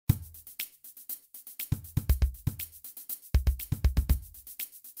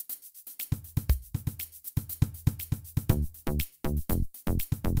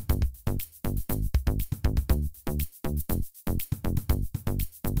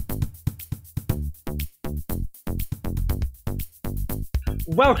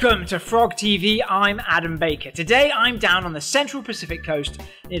Welcome to Frog TV, I'm Adam Baker. Today I'm down on the Central Pacific coast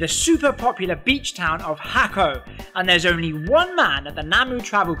near the super popular beach town of Jaco, and there's only one man at the Namu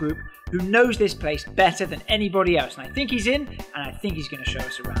Travel Group who knows this place better than anybody else, and I think he's in, and I think he's going to show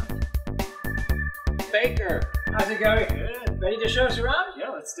us around. Baker, how's it going? Good. Ready to show us around? Yeah,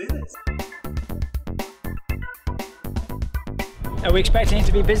 let's do this. Are we expecting it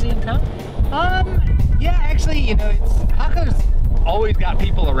to be busy in town? Yeah, actually, Jaco's always got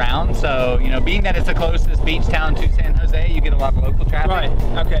people around, so, being that it's the closest beach town to San Jose, you get a lot of local traffic.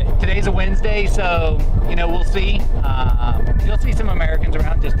 Right, okay. Today's a Wednesday, so, we'll see. You'll see some Americans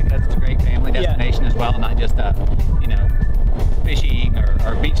around just because it's a great family destination as well, not just a, fishing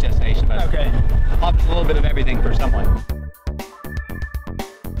or beach destination, but offers a little bit of everything for someone.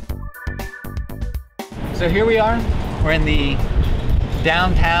 So here we are. We're in the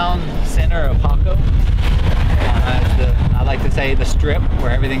downtown center of Jaco. I like to say the strip where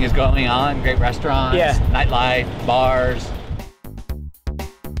everything is going on. Great restaurants, nightlife, bars.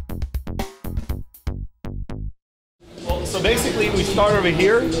 Well, so basically we start over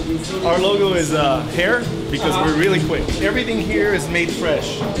here. Our logo is hair because we're really quick. Everything here is made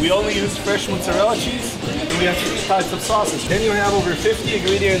fresh. We only use fresh mozzarella cheese, and we have 3 types of sauces. Then you have over 50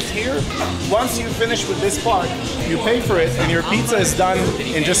 ingredients here. Once you finish with this part, you pay for it, and your pizza is done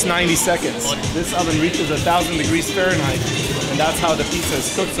in just 90 seconds. This oven reaches 1,000 degrees Fahrenheit, and that's how the pizza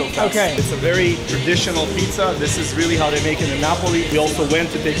is cooked so fast. It's a very traditional pizza. This is really how they make it in Napoli. We also went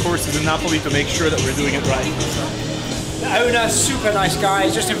to take courses in Napoli to make sure that we're doing it right. The owner, super nice guy,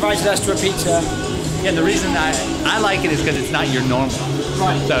 just invited us to a pizza. Yeah, the reason I like it is because it's not your normal.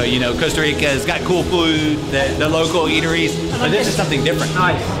 Right. So, Costa Rica's got cool food, the local eateries, but this is something different.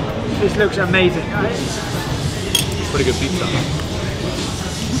 Nice. This looks amazing. Pretty good pizza.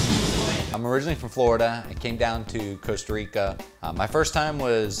 I'm originally from Florida. I came down to Costa Rica. My first time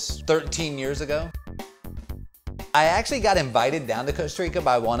was 13 years ago. I actually got invited down to Costa Rica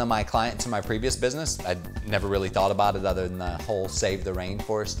by one of my clients in my previous business. I'd never really thought about it other than the whole Save the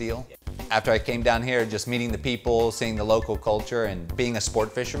Rainforest deal. After I came down here, just meeting the people, seeing the local culture, and being a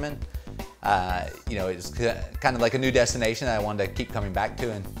sport fisherman, it's kind of like a new destination that I wanted to keep coming back to,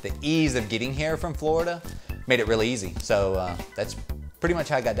 and the ease of getting here from Florida made it really easy. So that's pretty much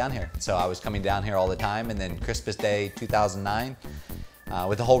how I got down here. So I was coming down here all the time, and then Christmas Day 2009,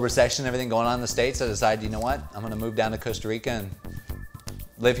 with the whole recession and everything going on in the States, I decided, you know what, I'm gonna move down to Costa Rica and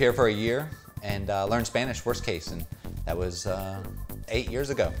live here for a year and learn Spanish, worst case, and that was 8 years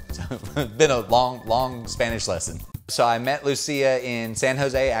ago. So it's been a long Spanish lesson. So I met Lucia in San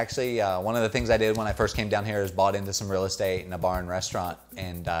Jose. Actually, one of the things I did when I first came down here is bought into some real estate and a bar and restaurant,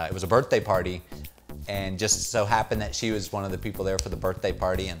 and it was a birthday party, and just so happened that she was one of the people there for the birthday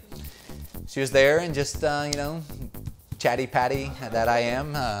party, and she was there and just, chatty patty that I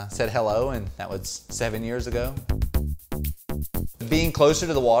am, said hello, and that was 7 years ago. Being closer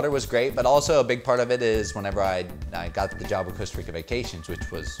to the water was great, but also a big part of it is whenever I got the job with Costa Rica Vacations,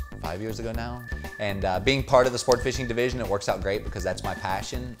 which was 5 years ago now, and being part of the sport fishing division, it works out great because that's my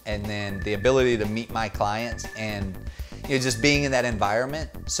passion, and then the ability to meet my clients and just being in that environment.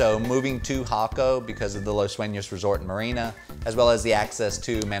 So moving to Jaco because of the Los Sueños Resort and Marina, as well as the access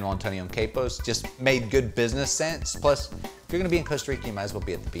to Manuel Antonio and Capos, just made good business sense. Plus, if you're gonna be in Costa Rica, you might as well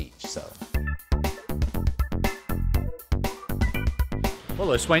be at the beach, so. Well,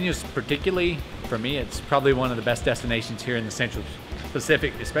 Los Sueños particularly, for me, it's probably one of the best destinations here in the Central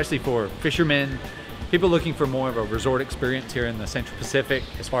Pacific, especially for fishermen, people looking for more of a resort experience here in the Central Pacific,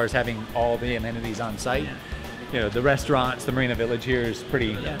 as far as having all the amenities on site. The restaurants, the Marina Village here is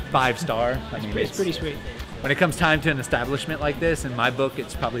pretty 5-star. It's pretty sweet. When it comes time to an establishment like this, in my book,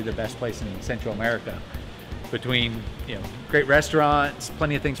 it's probably the best place in Central America. Between, great restaurants,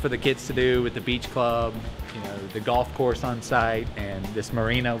 plenty of things for the kids to do with the beach club, the golf course on site, and this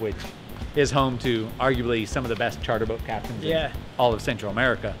marina, which is home to arguably some of the best charter boat captains in all of Central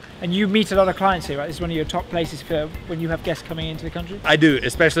America. And you meet a lot of clients here, right? This is one of your top places for when you have guests coming into the country? I do,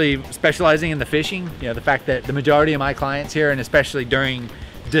 especially specializing in the fishing. The fact that the majority of my clients here, and especially during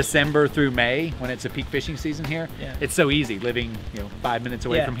December through May, when it's a peak fishing season here, it's so easy living 5 minutes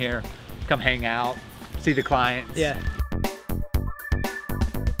away from here, come hang out, see the clients.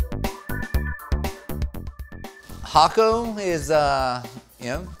 Jaco is,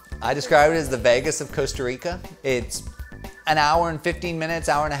 I describe it as the Vegas of Costa Rica. It's an hour and 15 minutes,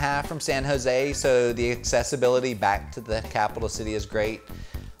 hour and a half from San Jose, so the accessibility back to the capital city is great.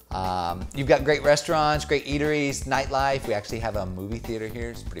 You've got great restaurants, great eateries, nightlife. We actually have a movie theater here.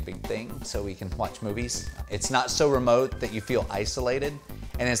 It's a pretty big thing, so we can watch movies. It's not so remote that you feel isolated,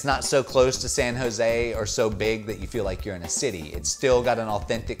 and it's not so close to San Jose or so big that you feel like you're in a city. It's still got an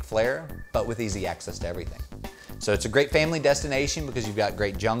authentic flair, but with easy access to everything. So it's a great family destination because you've got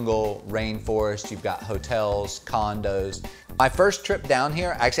great jungle, rainforest, you've got hotels, condos. My first trip down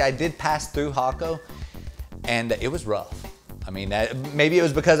here, actually I did pass through Jaco, and it was rough. I mean, maybe it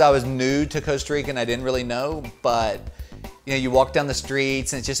was because I was new to Costa Rica and I didn't really know, but you know, you walk down the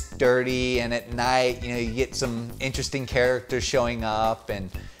streets and it's just dirty, and at night, you know, you get some interesting characters showing up,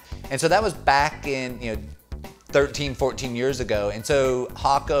 and so that was back in, you know, 13, 14 years ago. And so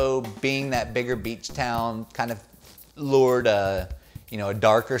Jaco, being that bigger beach town, kind of lured a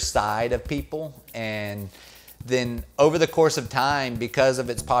darker side of people. And then over the course of time, because of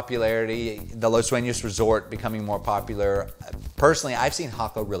its popularity, the Los Sueños resort becoming more popular, personally, I've seen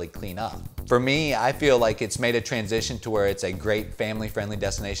Jaco really clean up. For me, I feel like it's made a transition to where it's a great family-friendly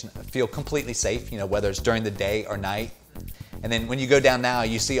destination. I feel completely safe, you know, whether it's during the day or night. And then when you go down now,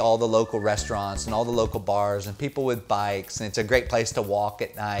 you see all the local restaurants and all the local bars and people with bikes, and it's a great place to walk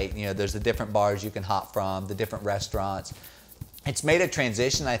at night. You know, there's the different bars you can hop from, the different restaurants. It's made a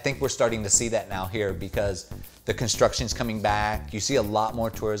transition. I think we're starting to see that now here because the construction's coming back. You see a lot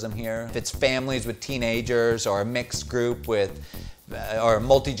more tourism here. If it's families with teenagers or a mixed group with or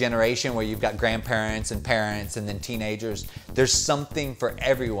multi-generation where you've got grandparents and parents and then teenagers, there's something for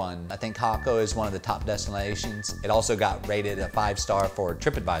everyone. I think Jaco is one of the top destinations. It also got rated a 5-star for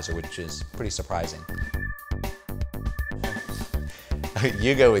TripAdvisor, which is pretty surprising.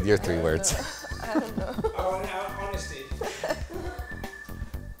 You go with your 3 words. I don't know. Honesty.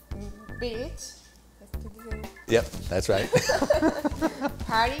 Beach. Yep, that's right.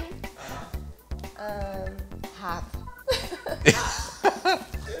 Party. Hot.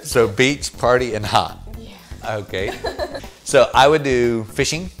 So beach, party, and hot. Yeah. Okay. So I would do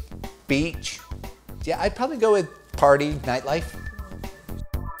fishing, beach. Yeah, I'd probably go with party, nightlife.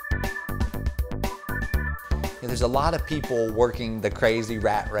 Yeah, there's a lot of people working the crazy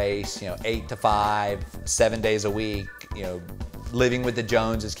rat race, you know, 8 to 5, 7 days a week, you know, living with the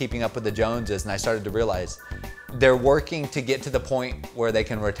Joneses, keeping up with the Joneses, and I started to realize they're working to get to the point where they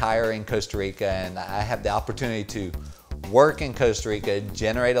can retire in Costa Rica, and I have the opportunity to work in Costa Rica,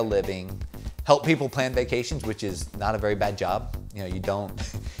 generate a living, help people plan vacations, which is not a very bad job. You know,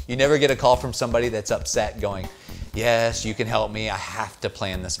 you never get a call from somebody that's upset going, yes, you can help me, I have to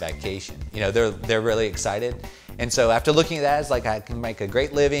plan this vacation. You know, they're really excited. And so after looking at that, it's like I can make a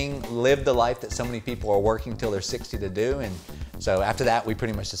great living, live the life that so many people are working till they're 60 to do. And so after that, we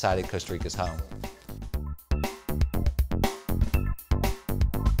pretty much decided Costa Rica's home.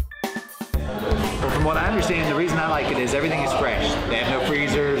 From what I understand, the reason I like it is everything is fresh. They have no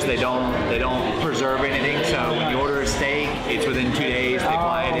freezers. They don't preserve anything. So when you order a steak, it's within 2 days. They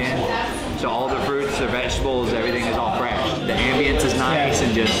fly it in. So all the fruits, the vegetables, everything is all fresh. The ambience is nice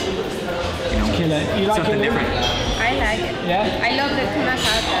and just, you know, You like something it, different. I like it. Yeah? I love the tuna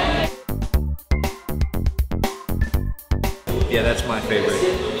salad. Yeah, that's my favorite.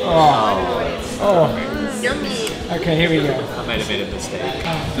 Oh. Yummy. Okay, here we go. I might have made a mistake.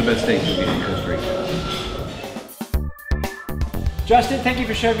 It's the best steak you can in Costa Rica. Justin, thank you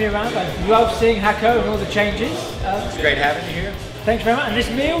for showing me around. I love seeing Jaco and all the changes. It's great having you here. Thanks very much. And this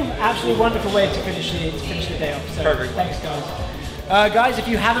meal, absolutely wonderful way to finish the day off. So, Perfect. Thanks, guys. Guys, if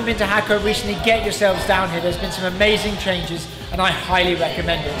you haven't been to Jaco recently, get yourselves down here. There's been some amazing changes, and I highly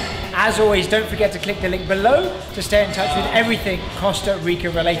recommend it. As always, don't forget to click the link below to stay in touch with everything Costa Rica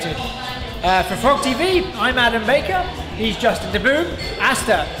related. For FrogTV, I'm Adam Baker. He's Justin DeBoom.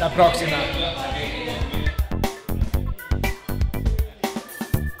 Hasta la próxima.